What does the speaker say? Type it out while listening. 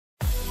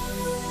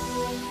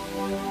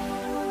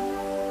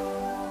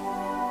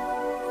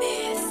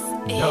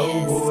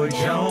DoeBoy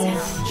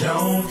Jones.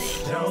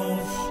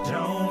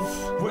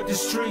 What the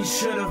streets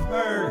should have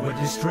heard. What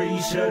the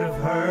streets should have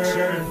heard.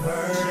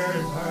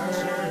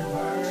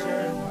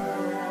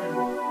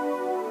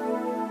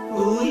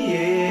 Ooh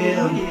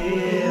yeah,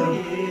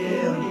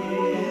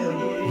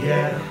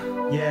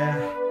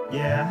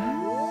 yeah.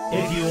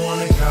 If you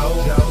wanna go,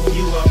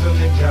 you welcome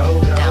to go.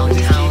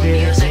 Just keep it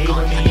a G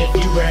with me if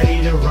you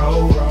ready to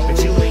roll. But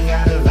you ain't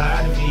gotta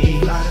lie to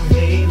me.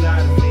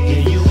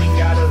 Yeah, you ain't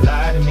gotta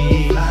lie to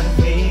me.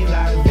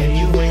 And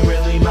you ain't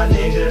really my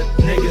nigga.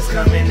 Niggas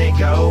come and they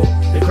go.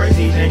 The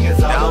crazy thing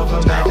is all of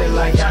them acting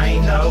like I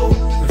ain't know.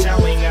 But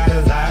y'all ain't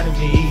gotta lie to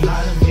me.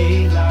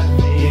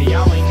 Yeah,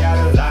 y'all ain't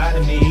gotta lie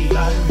to me.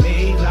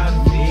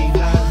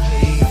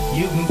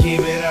 You can keep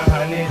it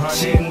 100,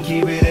 shit and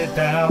keep it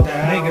 1,000.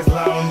 Niggas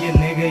lie on your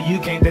nigga, you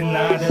can't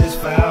deny that it's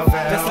foul.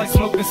 That's like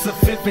smoking some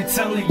fifth and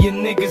telling your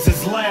niggas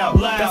is loud.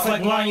 That's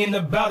like lying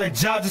about a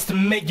job just to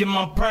make your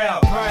mom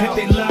proud. If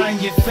they lie in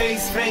your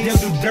face, they'll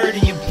do dirt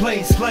in your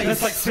place.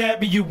 That's like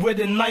stabbing you with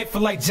a knife or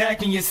like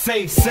jacking your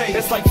safe.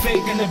 That's like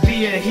faking to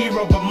be a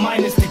hero but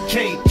minus the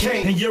cake.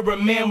 And you're a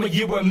man when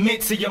you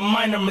admit to your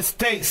minor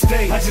mistakes.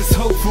 I just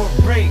hope for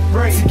a break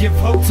to give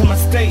hope to my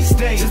state.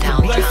 Just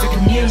to bless the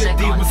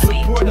community with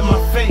support of my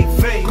faith.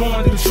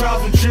 Going through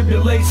trials and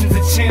tribulations,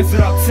 a chance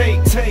that I'll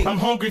take. I'm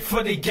hungry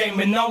for the game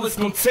and all it's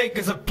gonna take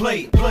is a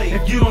plate.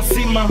 If you don't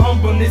see my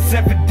humbleness,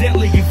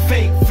 evidently you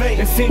fake.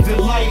 It seems that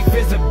life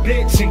is a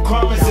bitch and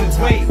crime is a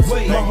weight.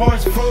 My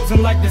heart's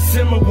frozen like the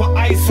simmer with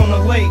ice on the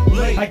lake.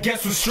 I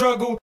guess with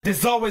struggle,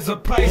 there's always a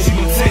price you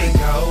can take.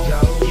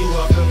 You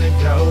welcome to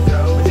go,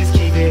 but just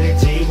keep it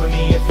a G with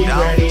me if you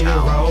ready to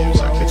roll.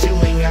 But you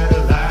ain't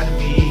gotta lie to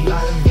me.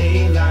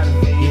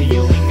 Yeah,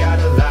 you ain't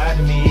gotta lie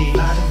to me.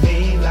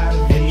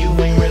 And you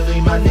ain't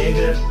really my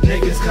nigga.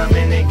 Niggas come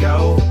and they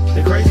go.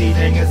 The crazy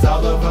thing is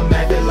all of them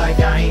acting like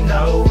I ain't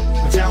know.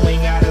 But y'all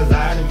ain't gotta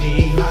lie to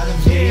me.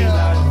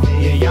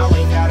 Yeah, y'all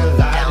ain't gotta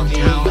lie to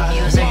me.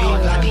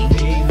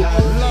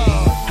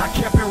 I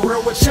kept it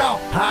real with y'all,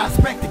 I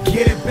expect to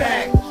get it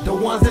back. The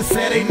ones that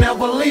say they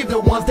never leave, the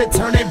ones that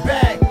turn it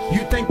back.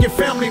 You think your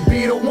family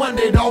be the one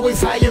that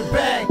always hide your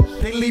back.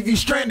 They leave you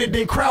stranded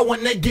and cry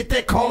when they get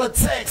that call or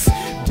text.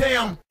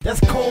 Damn, that's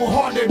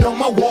cold-hearted on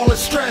my wall of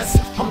stress.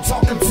 I'm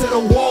talking to the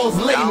walls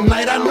late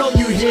night, I know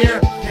you here.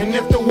 And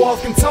if the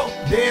walls can talk,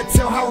 they'll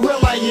tell how real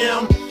I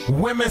am.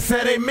 Women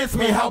say they miss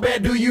me, how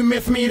bad do you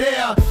miss me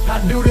there?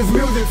 I do this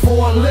music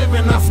for a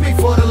living, I speak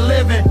for the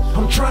living.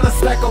 I'm trying to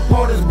stack up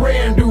all this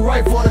bread and do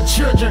right for the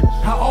children.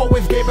 I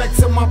always gave back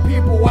to my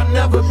people, I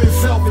never been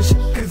selfish.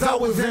 Cause I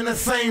was in the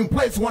same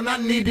place when I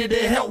needed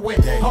it help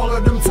with. All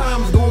of them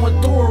times going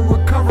through and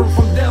recovering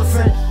from deaths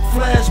and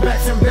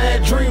flashbacks and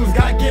bad dreams,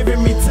 God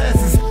giving me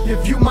tests.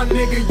 If you my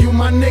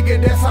nigga,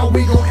 that's how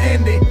we gon'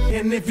 end it.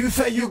 And if you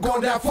say you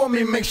gon' die for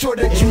me, make sure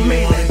that you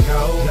made it.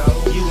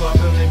 You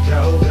welcome to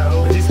go,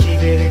 but just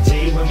keep it a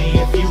G with me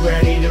if you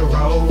ready to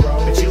roll.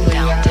 But you ain't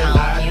gotta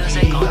lie to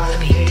me.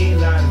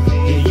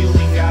 Yeah, you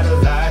ain't gotta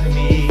lie to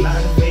me.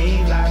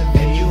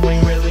 And you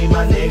ain't really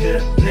my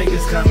nigga.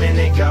 Niggas come and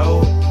they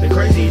go. The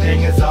crazy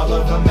thing is all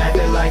of them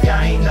acting like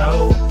I ain't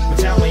know.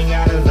 But y'all ain't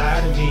gotta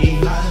lie to me.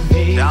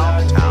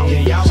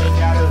 Yeah, y'all ain't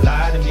gotta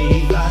lie to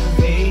me.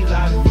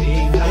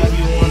 If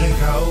you wanna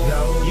go,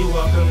 you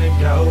welcome to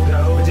go.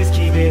 But just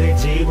keep it a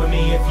G with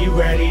me if you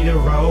ready to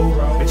roll.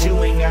 But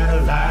you ain't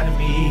gotta lie to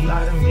me.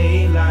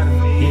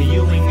 Yeah,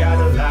 you ain't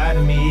gotta lie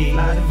to me.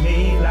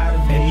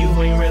 And you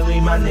ain't really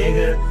my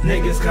nigga.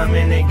 Niggas come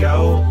and they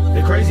go.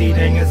 The crazy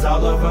thing is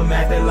all of them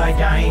acting like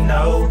I ain't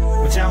know.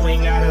 But y'all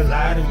ain't gotta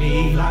lie to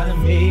me.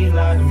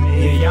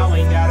 Yeah, y'all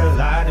ain't gotta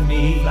lie to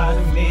me.